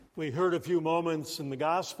We heard a few moments in the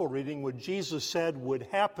gospel reading what Jesus said would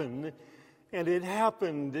happen, and it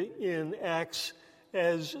happened in Acts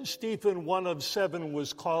as Stephen, one of 7,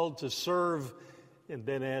 was called to serve, and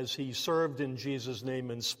then as he served in Jesus'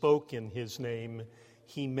 name and spoke in his name,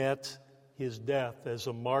 he met his death as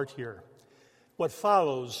a martyr. What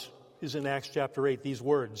follows is in Acts chapter 8, these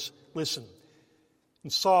words. Listen.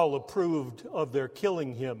 And Saul approved of their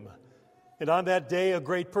killing him. And on that day, a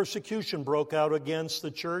great persecution broke out against the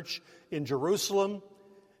church in Jerusalem,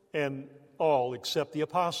 and all except the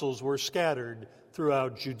apostles were scattered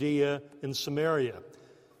throughout Judea and Samaria.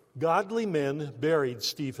 Godly men buried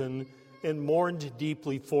Stephen and mourned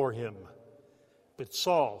deeply for him. But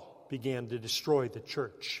Saul began to destroy the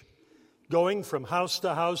church. Going from house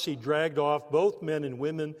to house, he dragged off both men and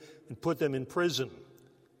women and put them in prison.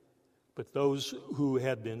 But those who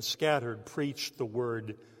had been scattered preached the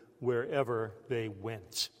word wherever they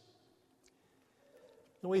went.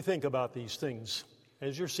 And we think about these things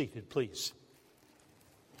as you're seated, please.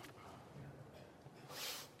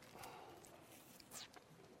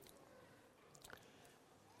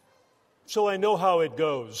 So I know how it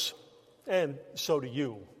goes, and so do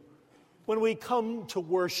you. When we come to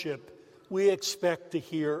worship, we expect to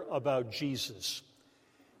hear about Jesus.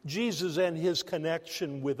 Jesus and his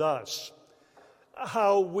connection with us.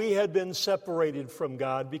 How we had been separated from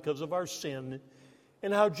God because of our sin,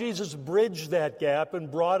 and how Jesus bridged that gap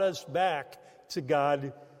and brought us back to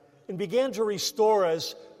God and began to restore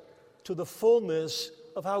us to the fullness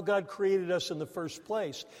of how God created us in the first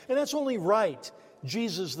place. And that's only right,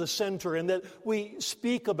 Jesus the center, and that we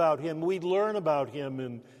speak about him, we learn about him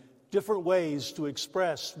in different ways to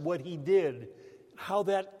express what he did, how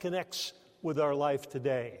that connects with our life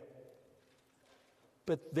today.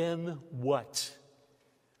 But then what?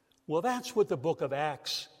 Well, that's what the book of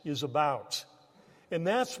Acts is about. And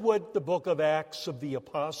that's what the book of Acts of the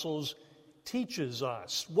Apostles teaches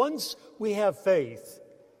us. Once we have faith,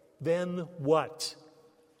 then what?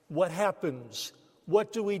 What happens?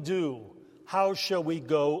 What do we do? How shall we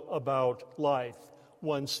go about life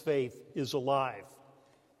once faith is alive?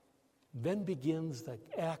 Then begins the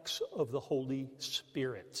acts of the Holy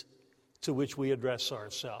Spirit to which we address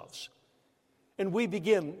ourselves. And we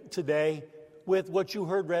begin today with what you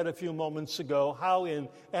heard read a few moments ago, how in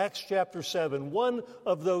Acts chapter 7, one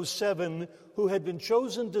of those 7 who had been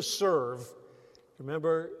chosen to serve,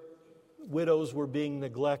 remember, widows were being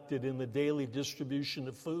neglected in the daily distribution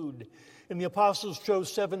of food, and the apostles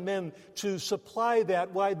chose 7 men to supply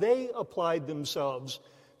that while they applied themselves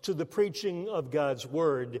to the preaching of God's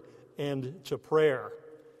word and to prayer.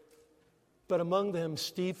 But among them,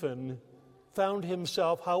 Stephen found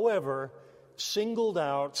himself, however, singled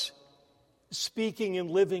out, speaking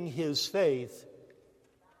and living his faith.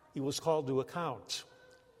 He was called to account.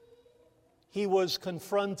 He was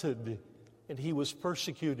confronted and he was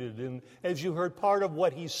persecuted. And as you heard part of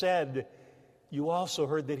what he said, you also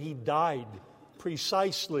heard that he died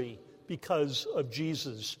precisely because of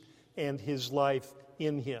Jesus and his life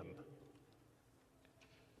in him.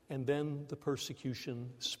 And then the persecution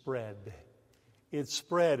spread. It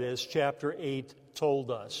spread, as chapter 8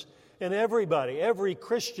 told us. And everybody, every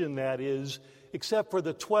Christian that is, except for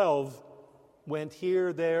the 12, went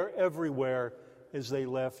here, there, everywhere as they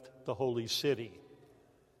left the holy city.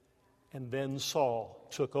 And then Saul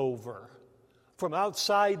took over. From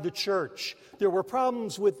outside the church, there were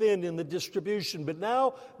problems within in the distribution, but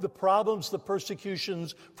now the problems, the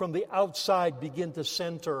persecutions from the outside begin to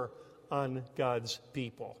center on God's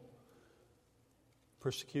people.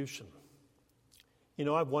 Persecution. You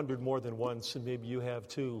know, I've wondered more than once, and maybe you have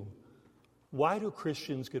too, why do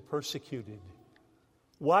Christians get persecuted?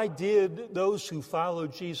 Why did those who follow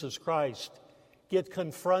Jesus Christ get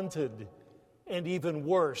confronted and even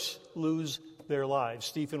worse, lose their lives?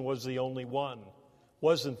 Stephen was the only one,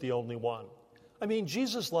 wasn't the only one. I mean,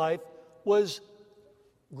 Jesus' life was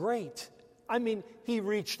great. I mean, he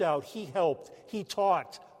reached out, he helped, he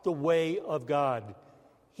taught the way of God.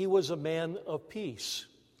 He was a man of peace.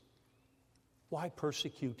 Why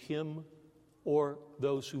persecute him or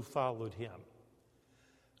those who followed him?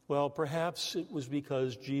 Well, perhaps it was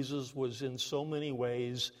because Jesus was in so many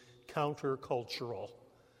ways countercultural,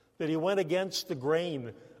 that he went against the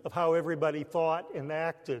grain of how everybody thought and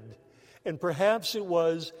acted. And perhaps it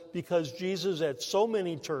was because Jesus, at so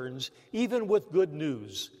many turns, even with good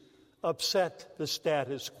news, upset the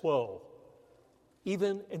status quo,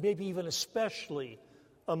 even and maybe even especially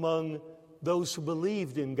among those who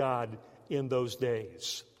believed in God in those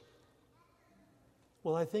days.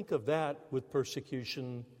 Well, I think of that with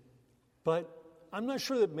persecution, but I'm not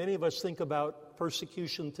sure that many of us think about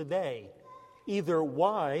persecution today, either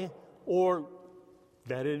why or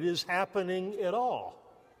that it is happening at all.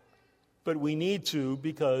 But we need to,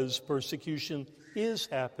 because persecution is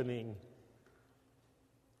happening.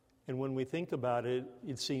 And when we think about it,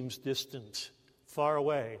 it seems distant, far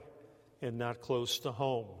away, and not close to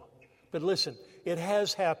home. But listen, it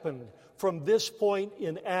has happened from this point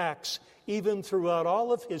in Acts, even throughout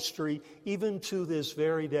all of history, even to this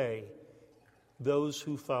very day. Those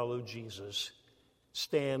who follow Jesus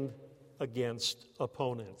stand against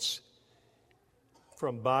opponents.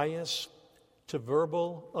 From bias to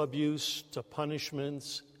verbal abuse to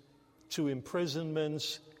punishments to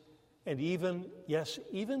imprisonments, and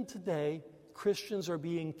even today, Christians are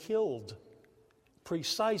being killed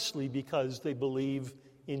precisely because they believe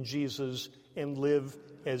in Jesus and live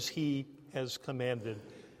as he has commanded.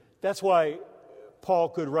 That's why Paul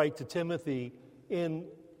could write to Timothy in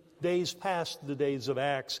days past the days of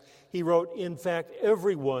Acts. He wrote, in fact,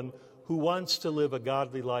 everyone who wants to live a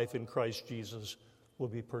godly life in Christ Jesus will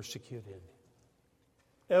be persecuted.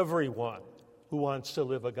 Everyone who wants to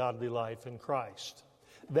live a godly life in Christ.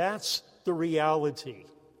 That's the reality.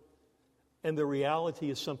 And the reality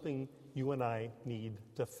is something you and I need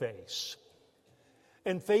to face.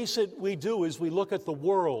 And face it, we do as we look at the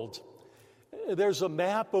world. There's a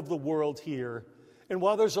map of the world here. And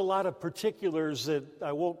while there's a lot of particulars that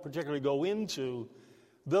I won't particularly go into,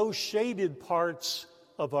 those shaded parts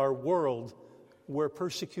of our world where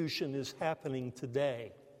persecution is happening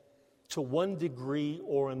today, to one degree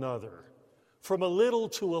or another, from a little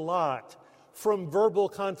to a lot, from verbal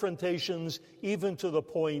confrontations even to the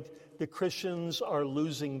point that Christians are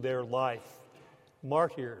losing their life,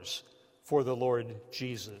 martyrs for the Lord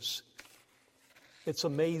Jesus. It's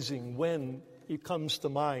amazing when it comes to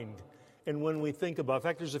mind and when we think about it. In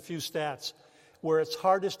fact, there's a few stats where it's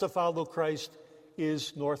hardest to follow Christ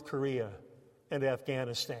is North Korea and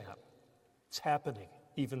Afghanistan. It's happening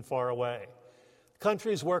even far away.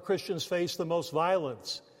 Countries where Christians face the most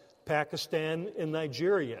violence, Pakistan and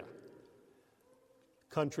Nigeria.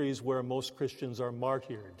 Countries where most Christians are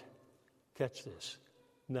martyred. Catch this,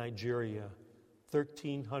 Nigeria,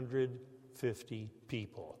 1,350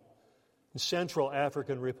 people. In Central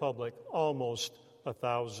African Republic, almost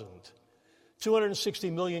 1,000.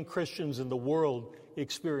 260 million Christians in the world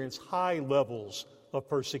experience high levels of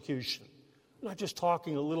persecution. We're not just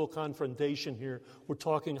talking a little confrontation here, we're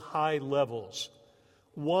talking high levels.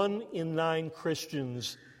 1 in 9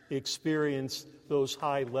 Christians experience those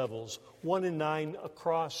high levels. 1 in 9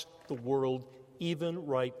 across the world, even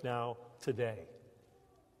right now, today.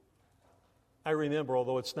 I remember,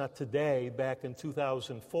 although it's not today, back in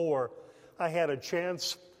 2004, I had a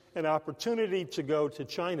chance, an opportunity to go to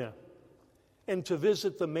China and to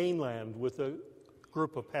visit the mainland with a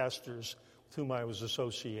group of pastors with whom I was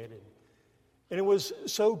associated. And it was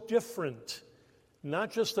so different,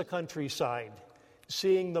 not just the countryside,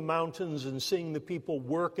 seeing the mountains and seeing the people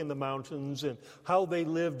work in the mountains and how they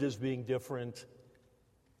lived as being different,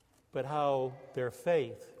 but how their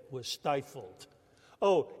faith was stifled.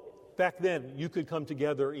 Oh, back then, you could come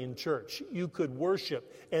together in church. You could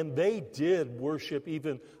worship, and they did worship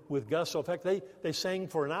even with gusto. In fact, they sang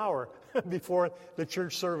for an hour before the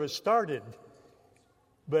church service started.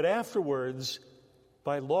 But afterwards,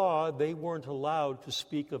 by law, they weren't allowed to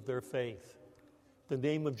speak of their faith. The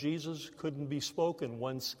name of Jesus couldn't be spoken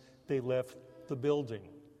once they left the building.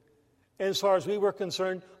 And as far as we were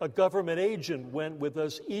concerned, a government agent went with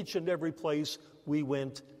us each and every place we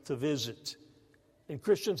went to visit. And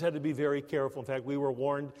Christians had to be very careful. In fact, we were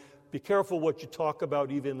warned, be careful what you talk about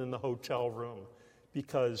even in the hotel room,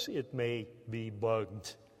 because it may be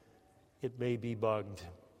bugged. It may be bugged.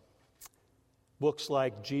 Books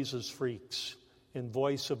like Jesus Freaks and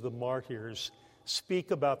Voice of the Martyrs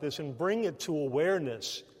speak about this and bring it to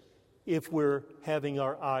awareness if we're having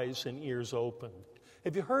our eyes and ears opened.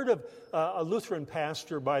 Have you heard of a Lutheran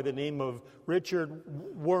pastor by the name of Richard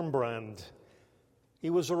Wurmbrand? He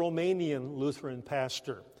was a Romanian Lutheran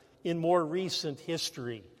pastor. In more recent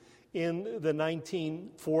history, in the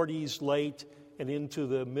 1940s late and into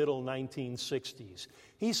the middle 1960s,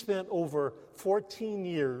 he spent over 14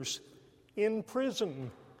 years in prison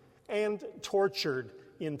and tortured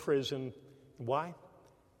in prison. Why?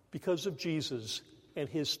 Because of Jesus and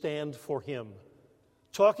his stand for him.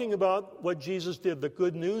 Talking about what Jesus did, the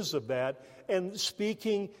good news of that, and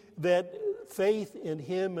speaking that faith in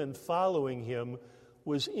him and following him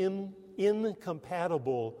was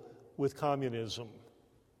incompatible with communism.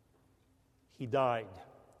 He died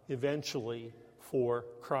eventually for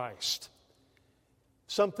Christ.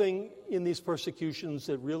 Something in these persecutions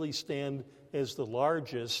that really stand as the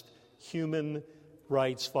largest human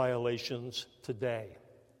rights violations today.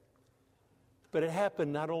 But it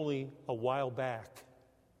happened not only a while back,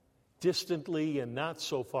 distantly and not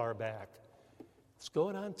so far back. It's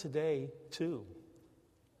going on today, too.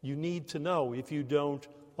 You need to know if you don't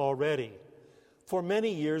already. For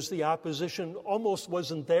many years, the opposition almost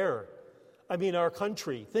wasn't there. I mean, our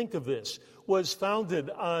country, think of this, was founded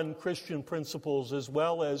on Christian principles as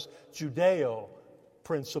well as Judeo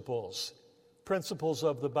principles, principles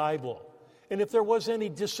of the Bible. And if there was any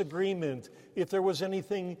disagreement, if there was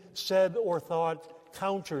anything said or thought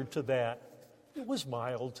counter to that, it was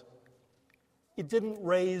mild. It didn't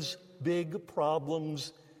raise big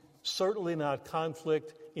problems, certainly not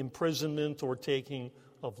conflict, imprisonment, or taking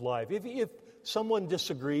of life. If someone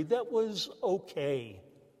disagreed, that was okay,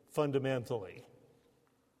 fundamentally.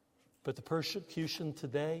 But the persecution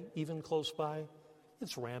today, even close by,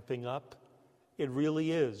 it's ramping up. It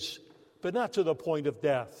really is. But not to the point of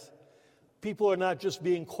death. People are not just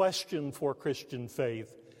being questioned for Christian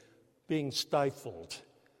faith, being stifled,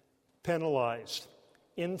 penalized,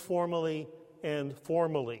 informally and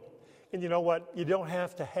formally. And you know what? You don't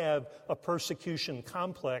have to have a persecution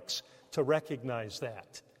complex to recognize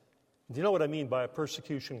that. Do you know what I mean by a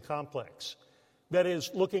persecution complex? That is,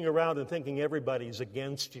 looking around and thinking everybody's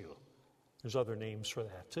against you. There's other names for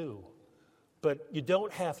that too. But you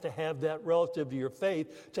don't have to have that relative to your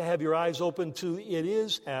faith to have your eyes open to it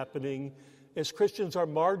is happening as Christians are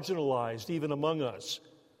marginalized even among us,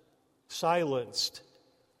 silenced,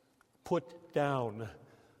 put down,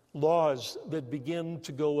 laws that begin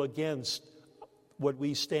to go against what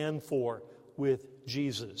we stand for with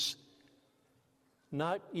Jesus.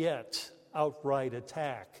 Not yet outright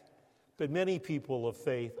attack, but many people of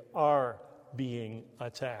faith are being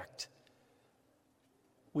attacked.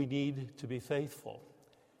 We need to be faithful.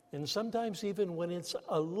 And sometimes even when it's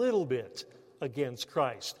a little bit against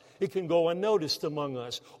Christ, it can go unnoticed among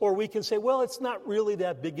us. Or we can say, well, it's not really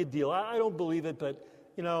that big a deal. I don't believe it, but,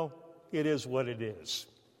 it is what it is.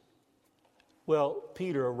 Well,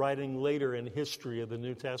 Peter, writing later in history of the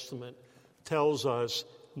New Testament, tells us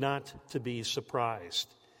not to be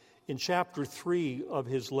surprised. In chapter 3 of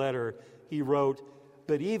his letter, he wrote,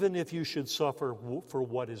 "But even if you should suffer for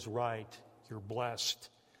what is right, you're blessed.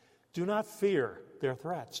 Do not fear their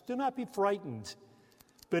threats. Do not be frightened.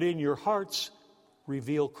 But in your hearts,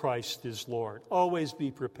 reveal Christ as Lord. Always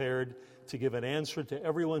be prepared to give an answer to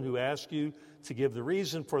everyone who asks you to give the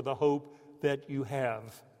reason for the hope that you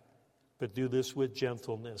have. But do this with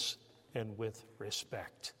gentleness and with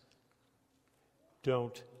respect."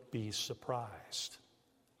 Don't be surprised.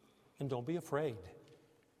 And don't be afraid.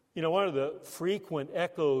 One of the frequent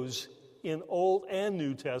echoes in Old and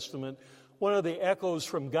New Testament, one of the echoes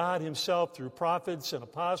from God himself through prophets and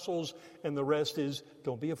apostles and the rest is,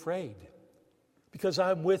 don't be afraid, because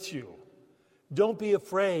I'm with you. Don't be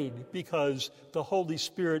afraid, because the Holy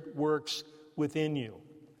Spirit works within you.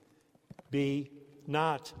 Be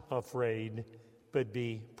not afraid, but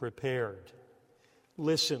be prepared.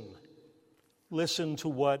 Listen to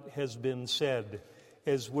what has been said,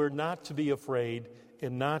 as we're not to be afraid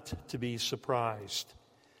and not to be surprised.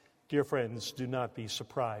 Dear friends, do not be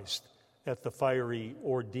surprised at the fiery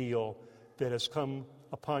ordeal that has come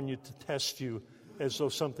upon you to test you as though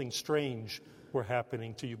something strange were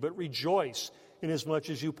happening to you. But rejoice inasmuch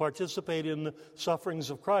as you participate in the sufferings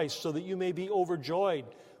of Christ, so that you may be overjoyed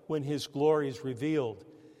when his glory is revealed.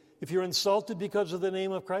 If you're insulted because of the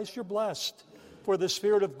name of Christ, you're blessed, for the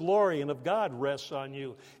Spirit of glory and of God rests on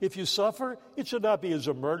you. If you suffer, it should not be as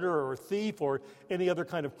a murderer or a thief or any other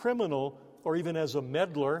kind of criminal, or even as a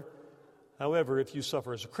meddler. However, if you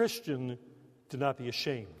suffer as a Christian, do not be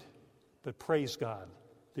ashamed, but praise God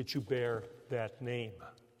that you bear that name.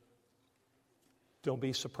 Don't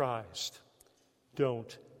be surprised.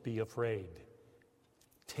 Don't be afraid.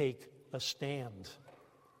 Take a stand.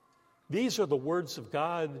 These are the words of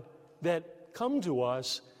God that come to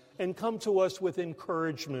us, and come to us with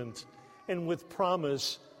encouragement and with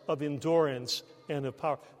promise of endurance and of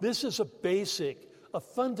power. This is a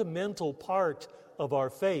fundamental part of our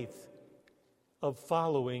faith, of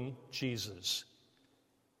following Jesus.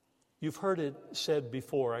 You've heard it said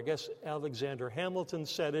before. I guess Alexander Hamilton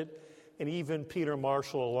said it, and even Peter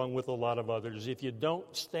Marshall, along with a lot of others. If you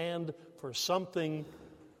don't stand for something,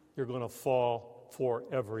 you're going to fall for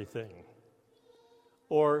everything.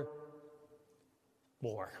 Or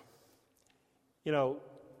more.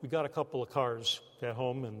 We got a couple of cars at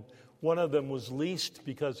home, and one of them was leased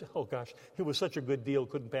because, it was such a good deal,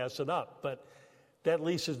 couldn't pass it up. But that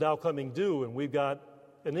lease is now coming due, and we've got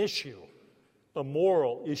an issue, a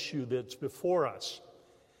moral issue that's before us.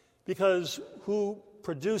 Because who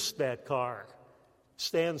produced that car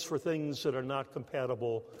stands for things that are not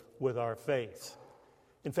compatible with our faith.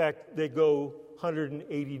 In fact, they go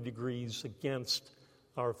 180 degrees against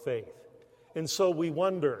our faith. And so we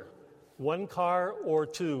wonder, one car or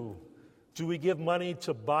two? Do we give money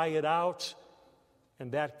to buy it out?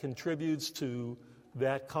 And that contributes to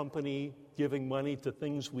that company giving money to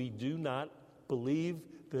things we do not believe,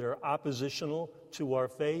 that are oppositional to our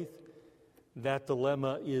faith. That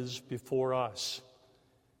dilemma is before us.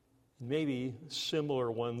 Maybe similar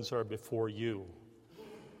ones are before you.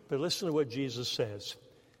 But listen to what Jesus says.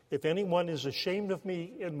 If anyone is ashamed of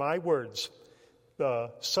me and my words,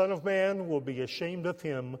 the Son of Man will be ashamed of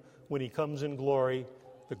him when he comes in glory,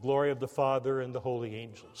 the glory of the Father and the holy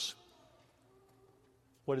angels.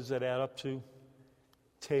 What does that add up to?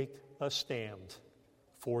 Take a stand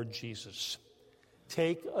for Jesus.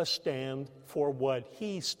 Take a stand for what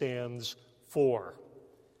he stands for.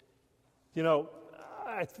 You know,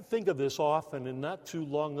 I think of this often, and not too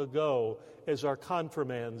long ago, as our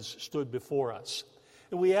confirmands stood before us.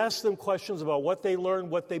 And we asked them questions about what they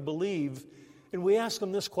learned, what they believe, and we asked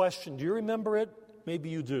them this question. Do you remember it? Maybe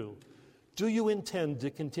you do. Do you intend to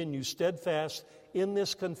continue steadfast in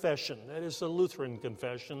this confession, that is the Lutheran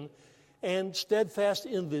confession, and steadfast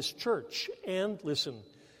in this church, and, listen,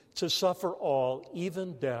 to suffer all,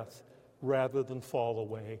 even death, rather than fall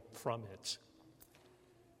away from it?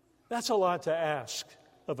 That's a lot to ask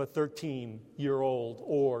of a 13-year-old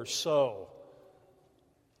or so.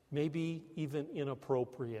 Maybe even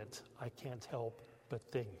inappropriate, I can't help but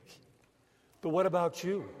think. But what about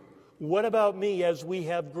you? What about me as we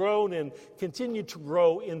have grown and continue to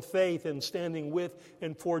grow in faith and standing with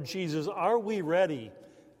and for Jesus? Are we ready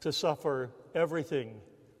to suffer everything,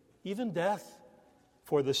 even death,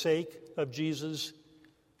 for the sake of Jesus?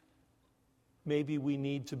 Maybe we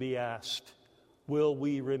need to be asked, will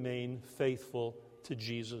we remain faithful to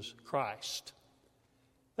Jesus Christ?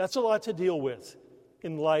 That's a lot to deal with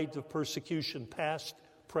in light of persecution, past,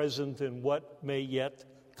 present, and what may yet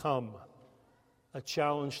come. A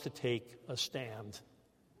challenge to take a stand.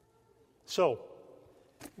 So,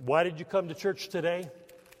 why did you come to church today?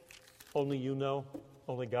 Only you know.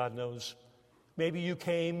 Only God knows. Maybe you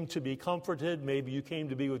came to be comforted. Maybe you came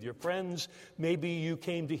to be with your friends. Maybe you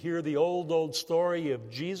came to hear the old story of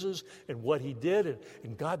Jesus and what he did.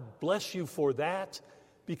 And God bless you for that,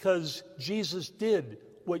 because Jesus did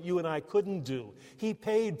what you and I couldn't do. He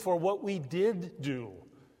paid for what we did do.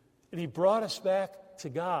 And he brought us back to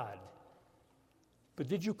God. But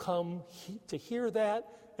did you come to hear that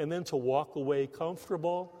and then to walk away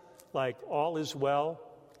comfortable, like all is well,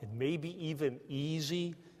 and maybe even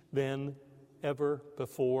easy than ever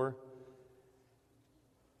before?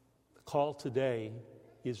 The call today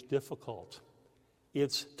is difficult.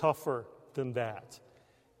 It's tougher than that.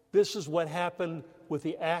 This is what happened with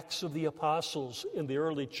the Acts of the Apostles in the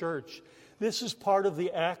early church. This is part of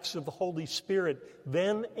the acts of the Holy Spirit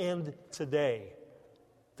then and today,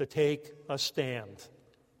 to take a stand.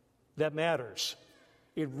 That matters.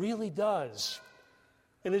 It really does.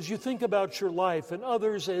 And as you think about your life and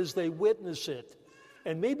others as they witness it,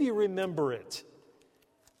 and maybe remember it,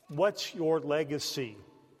 what's your legacy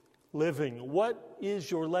living? What is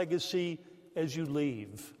your legacy as you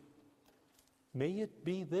leave? May it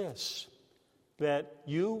be this, that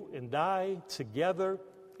you and I, together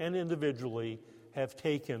and individually, have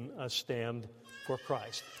taken a stand for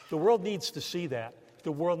Christ. The world needs to see that.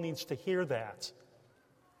 The world needs to hear that.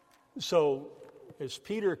 So, as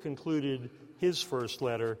Peter concluded his first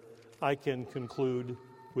letter, I can conclude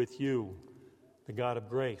with you. The God of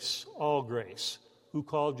grace, all grace, who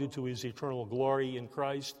called you to his eternal glory in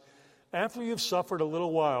Christ, after you've suffered a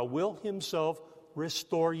little while, will himself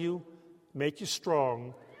restore you, make you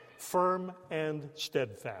strong, firm, and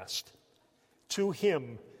steadfast. To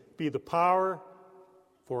him be the power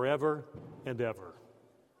forever and ever.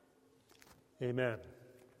 Amen.